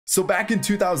So back in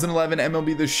 2011,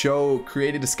 MLB The Show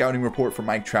created a scouting report for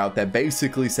Mike Trout that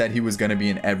basically said he was going to be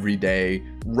an everyday,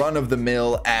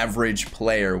 run-of-the-mill, average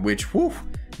player, which, whew,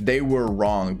 they were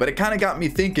wrong. But it kind of got me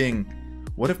thinking,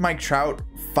 what if Mike Trout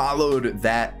followed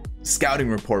that scouting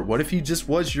report? What if he just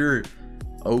was your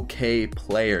okay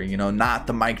player, you know, not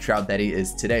the Mike Trout that he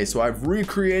is today? So I've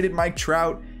recreated Mike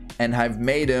Trout and I've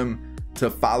made him to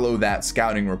follow that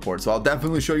scouting report. So I'll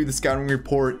definitely show you the scouting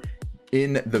report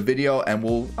in the video, and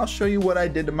I'll show you what I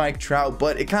did to Mike Trout.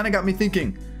 But it kind of got me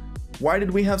thinking, why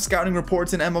did we have scouting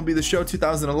reports in MLB The Show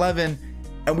 2011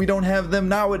 and we don't have them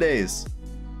nowadays?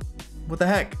 What the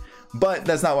heck? But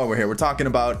that's not why we're here. We're talking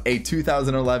about a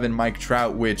 2011 Mike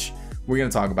Trout, which we're going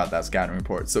to talk about that scouting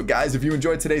report. So guys, if you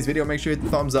enjoyed today's video, make sure you hit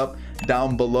the thumbs up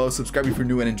down below, subscribe if you're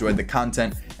new and enjoyed the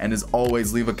content, and as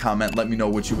always, leave a comment. Let me know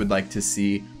what you would like to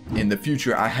see in the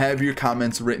future. I have your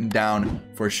comments written down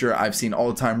for sure. I've seen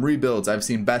all-time rebuilds, I've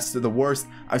seen best of the worst,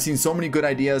 I've seen so many good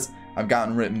ideas I've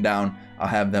gotten written down. I'll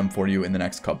have them for you in the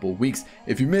next couple weeks.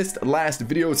 If you missed last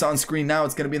video, it's on screen now.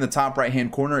 It's going to be in the top right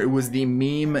hand corner. It was the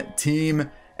meme team,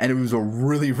 and it was a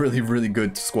really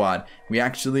good squad. We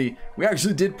actually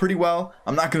did pretty well.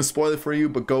 I'm not going to spoil it for you,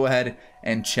 but go ahead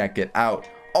and check it out.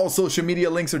 All social media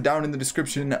links are down in the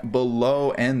description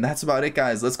below, and that's about it,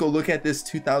 guys. Let's go look at this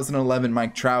 2011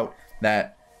 Mike Trout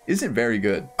that isn't very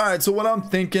good. All right, so what I'm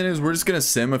thinking is we're just gonna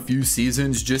sim a few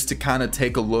seasons just to kind of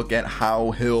take a look at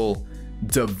how he'll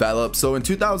develop. So in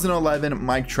 2011,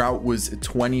 Mike Trout was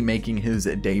 20, making his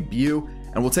debut,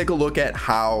 and we'll take a look at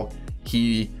how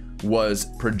he was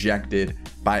projected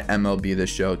by MLB The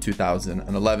Show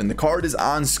 2011. The card is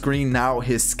on screen now.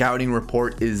 His scouting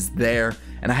report is there,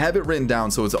 and I have it written down.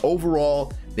 So it's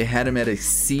overall, they had him at a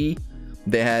C,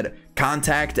 they had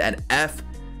contact at F,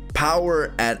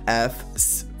 power at F,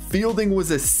 fielding was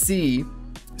a C,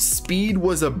 speed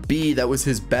was a B, that was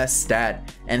his best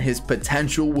stat, and his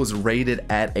potential was rated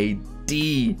at a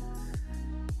D.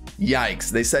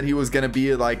 Yikes. They said he was going to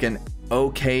be like an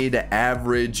okay to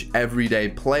average everyday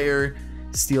player,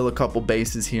 steal a couple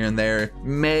bases here and there,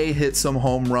 may hit some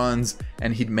home runs,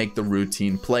 and he'd make the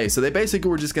routine play. So they basically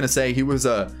were just going to say he was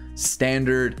a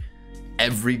standard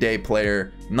everyday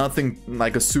player, nothing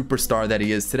like a superstar that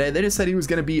he is today. They just said he was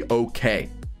going to be okay.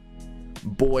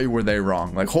 Boy, were they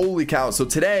wrong. Like, holy cow. So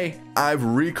today I've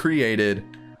recreated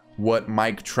what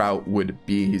Mike Trout would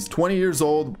be. He's 20 years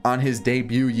old on his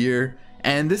debut year,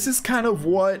 and this is kind of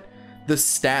what the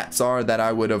stats are that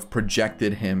I would have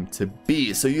projected him to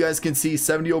be. So you guys can see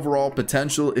 70 overall,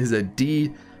 potential is a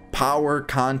D, power,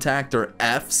 contact are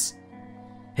Fs,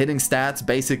 hitting stats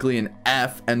basically an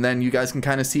F, and then you guys can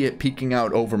kind of see it peeking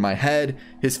out over my head.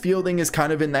 His fielding is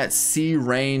kind of in that C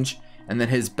range, and then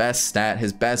his best stat,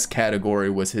 his best category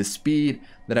was his speed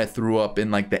that I threw up in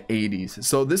like the 80s.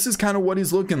 So this is kind of what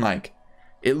he's looking like.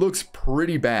 It looks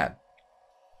pretty bad.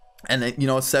 And then, you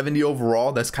know, 70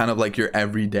 overall, that's kind of like your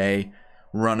everyday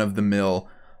run-of-the-mill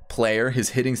player. His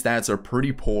hitting stats are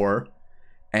pretty poor,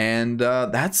 and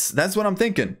that's what I'm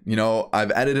thinking. You know,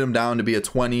 I've edited him down to be a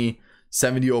 20,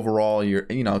 70 overall, you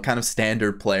know, kind of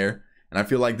standard player, and I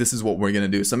feel like this is what we're gonna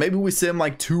do. So maybe we sim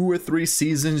like 2 or 3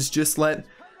 seasons, just let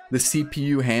the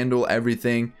CPU handle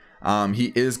everything.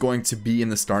 He is going to be in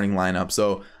the starting lineup,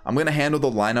 so I'm gonna handle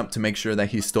the lineup to make sure that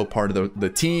he's still part of the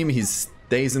team. He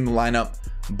stays in the lineup,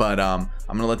 but I'm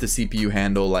gonna let the CPU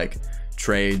handle like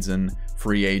trades and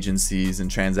free agencies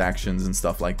and transactions and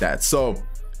stuff like that. So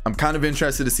I'm kind of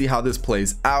interested to see how this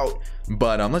plays out,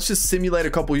 but let's just simulate a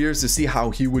couple years to see how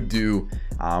he would do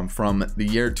from the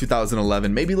year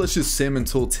 2011. Maybe let's just sim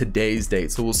until today's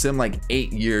date. So we'll sim like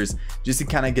 8 years just to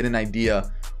kind of get an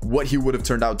idea what he would have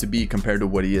turned out to be compared to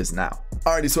what he is now.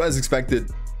 Alrighty, so as expected,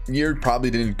 year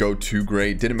probably didn't go too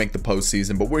great, didn't make the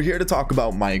postseason, but we're here to talk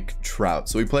about Mike Trout.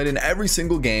 So he played in every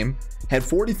single game, had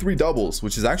 43 doubles,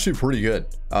 which is actually pretty good,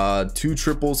 2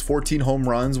 triples, 14 home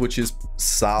runs, which is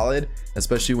solid,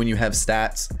 especially when you have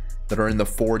stats that are in the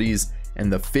 40s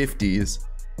and the 50s.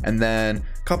 And then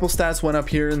a couple stats went up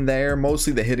here and there,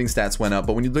 mostly the hitting stats went up.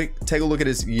 But when you take a look at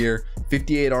his year,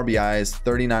 58 RBIs,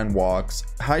 39 walks,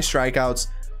 high strikeouts,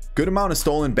 good amount of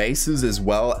stolen bases as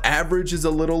well. Average is a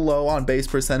little low on base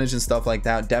percentage and stuff like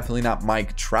that. Definitely not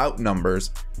Mike Trout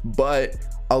numbers, but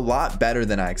a lot better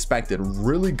than I expected.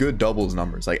 Really good doubles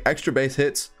numbers, like extra base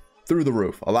hits through the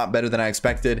roof, a lot better than I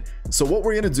expected. So what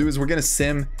we're gonna do is we're gonna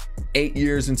sim 8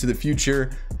 years into the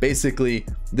future. Basically,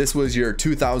 this was your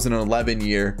 2011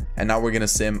 year, and now we're gonna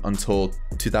sim until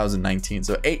 2019.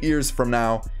 So 8 years from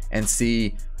now, and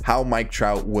see how Mike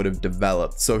Trout would have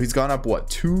developed. So he's gone up, what,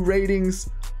 2 ratings?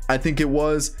 I think it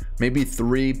was maybe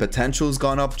 3. Potential's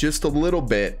gone up just a little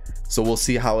bit, so we'll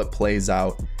see how it plays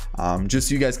out. Just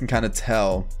so you guys can kind of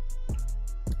tell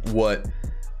what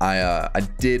I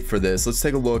did for this. Let's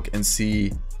take a look and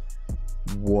see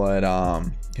what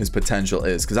his potential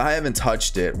is, because I haven't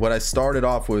touched it. What I started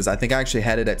off was, I think I actually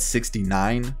had it at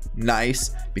 69.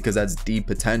 Nice, because that's deep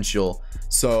potential.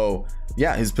 So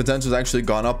yeah, his potential has actually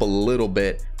gone up a little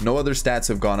bit. No other stats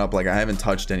have gone up. Like, I haven't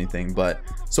touched anything, but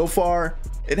so far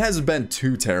it hasn't been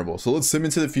too terrible. So let's sim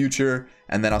into the future,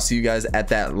 and then I'll see you guys at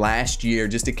that last year,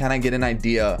 just to kind of get an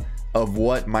idea of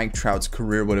what Mike Trout's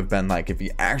career would have been like if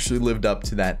he actually lived up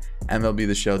to that MLB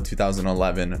The Show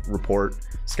 2011 report,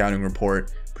 scouting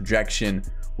report, projection,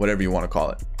 whatever you want to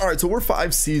call it. All right, so we're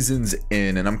 5 seasons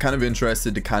in, and I'm kind of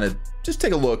interested to kind of just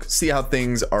take a look, see how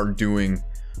things are doing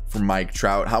for Mike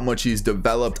Trout, how much he's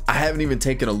developed. I haven't even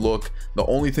taken a look. The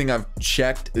only thing I've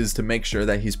checked is to make sure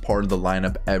that he's part of the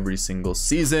lineup every single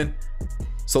season.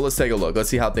 So let's take a look. Let's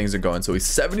see how things are going. So he's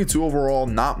 72 overall.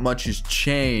 Not much has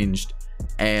changed,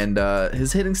 and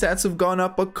his hitting stats have gone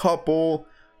up a couple.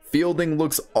 Fielding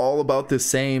looks all about the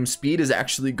same. Speed is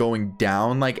actually going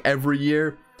down like every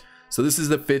year. So this is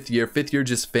the 5th year. 5th year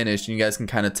just finished, and you guys can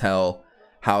kind of tell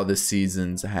how the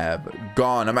seasons have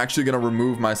gone. I'm actually going to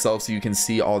remove myself so you can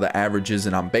see all the averages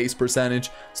and on base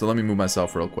percentage. So let me move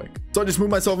myself real quick. So I just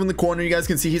moved myself in the corner. You guys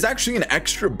can see he's actually an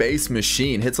extra base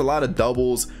machine. Hits a lot of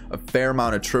doubles, a fair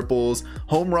amount of triples,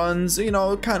 home runs, you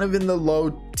know, kind of in the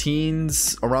low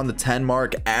teens, around the 10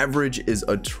 mark. Average is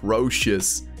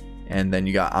atrocious. And then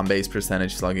you got on base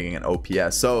percentage, slugging, and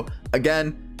OPS. So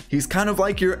again, he's kind of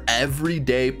like your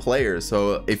everyday player.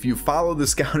 So if you follow the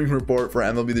scouting report for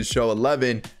MLB The Show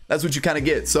 11, that's what you kind of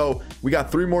get. So we got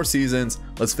 3 more seasons.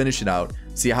 Let's finish it out,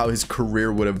 see how his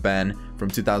career would have been from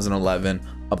 2011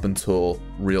 up until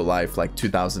real life, like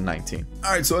 2019.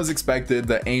 All right, so as expected,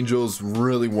 the Angels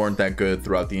really weren't that good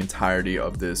throughout the entirety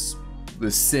of this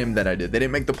sim that I did. They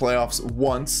didn't make the playoffs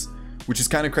once, which is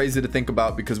kind of crazy to think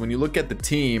about, because when you look at the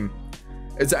team,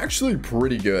 it's actually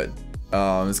pretty good.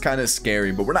 It's kind of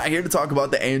scary, but we're not here to talk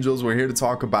about the Angels. We're here to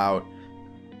talk about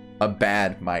a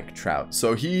bad Mike Trout.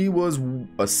 So he was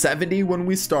a 70 when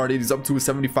we started. He's up to a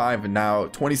 75 and now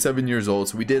 27 years old.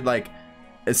 So we did like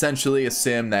essentially a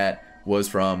sim that was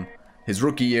from his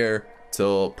rookie year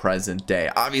till present day.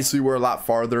 Obviously, we're a lot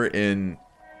farther in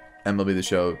MLB The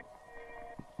Show.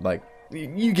 Like,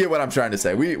 you get what I'm trying to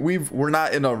say. We're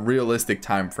not in a realistic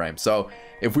time frame. So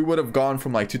if we would have gone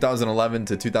from like 2011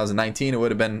 to 2019, it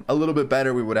would have been a little bit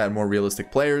better. We would have had more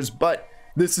realistic players, but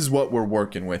this is what we're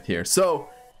working with here. So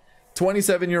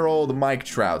 27-year-old Mike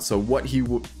Trout. So what he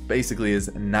basically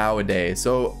is nowadays.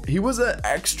 So he was an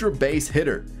extra base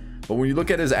hitter, but when you look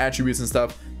at his attributes and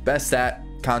stuff, best stat,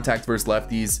 contact versus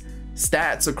lefties.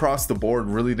 Stats across the board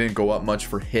really didn't go up much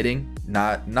for hitting.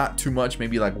 Not too much,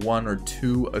 maybe like 1 or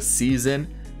 2 a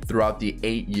season throughout the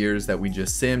 8 years that we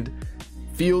just simmed.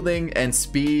 Fielding and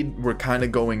speed were kind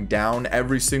of going down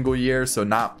every single year, so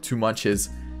not too much has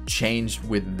changed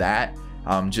with that.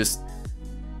 Just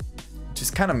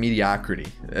kind of mediocrity.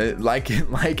 Like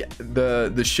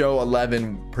the show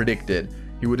 11 predicted,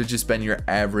 he would have just been your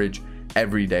average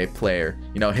everyday player,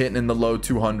 you know, hitting in the low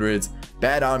 200s,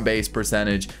 bad on base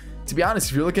percentage. To be honest,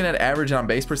 if you're looking at average on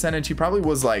base percentage, he probably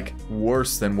was like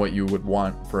worse than what you would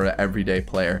want for an everyday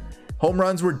player. Home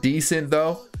runs were decent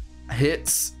though.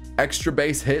 Hits, extra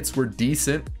base hits were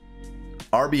decent.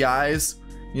 RBIs,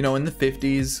 you know, in the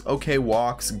 50s. Okay,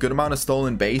 walks, good amount of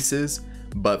stolen bases,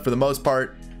 but for the most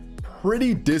part,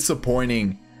 pretty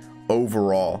disappointing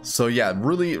overall. So yeah,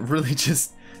 really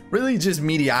just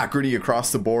mediocrity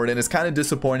across the board, and it's kind of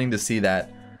disappointing to see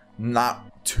that not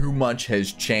too much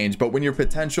has changed. But when your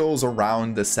potential is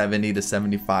around the 70 to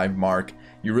 75 mark,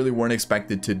 you really weren't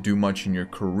expected to do much in your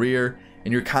career,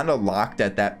 and you're kind of locked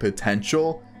at that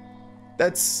potential.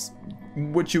 That's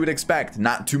what you would expect,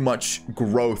 not too much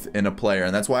growth in a player.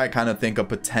 And that's why I kind of think a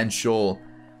potential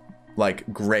like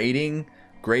grading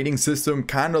system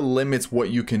kind of limits what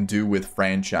you can do with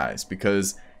franchise,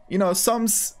 because you know, some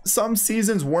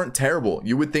seasons weren't terrible.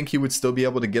 You would think he would still be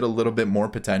able to get a little bit more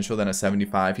potential than a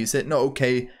 75. He's hitting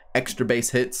okay extra base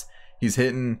hits. He's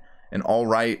hitting an all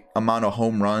right amount of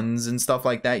home runs and stuff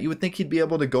like that. You would think he'd be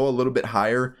able to go a little bit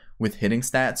higher with hitting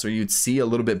stats, or you'd see a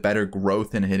little bit better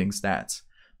growth in hitting stats.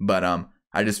 But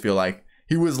I just feel like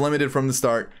he was limited from the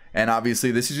start. And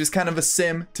obviously this is just kind of a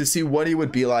sim to see what he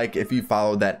would be like if he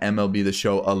followed that MLB The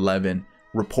Show 11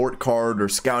 report card or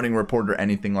scouting report or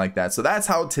anything like that. So that's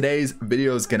how today's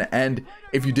video is going to end.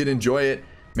 If you did enjoy it,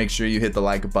 make sure you hit the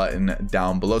like button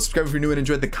down below. Subscribe if you're new and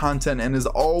enjoyed the content, and as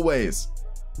always,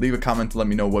 leave a comment to let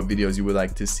me know what videos you would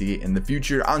like to see in the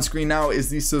future. On screen now is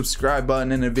the subscribe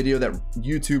button and a video that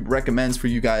YouTube recommends for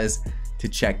you guys to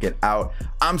check it out.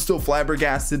 I'm still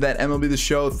flabbergasted that MLB The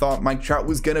Show thought Mike Trout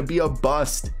was gonna be a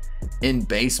bust, in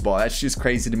baseball. That's just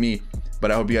crazy to me.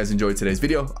 But I hope you guys enjoyed today's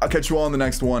video. I'll catch you all in the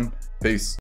next one. Peace.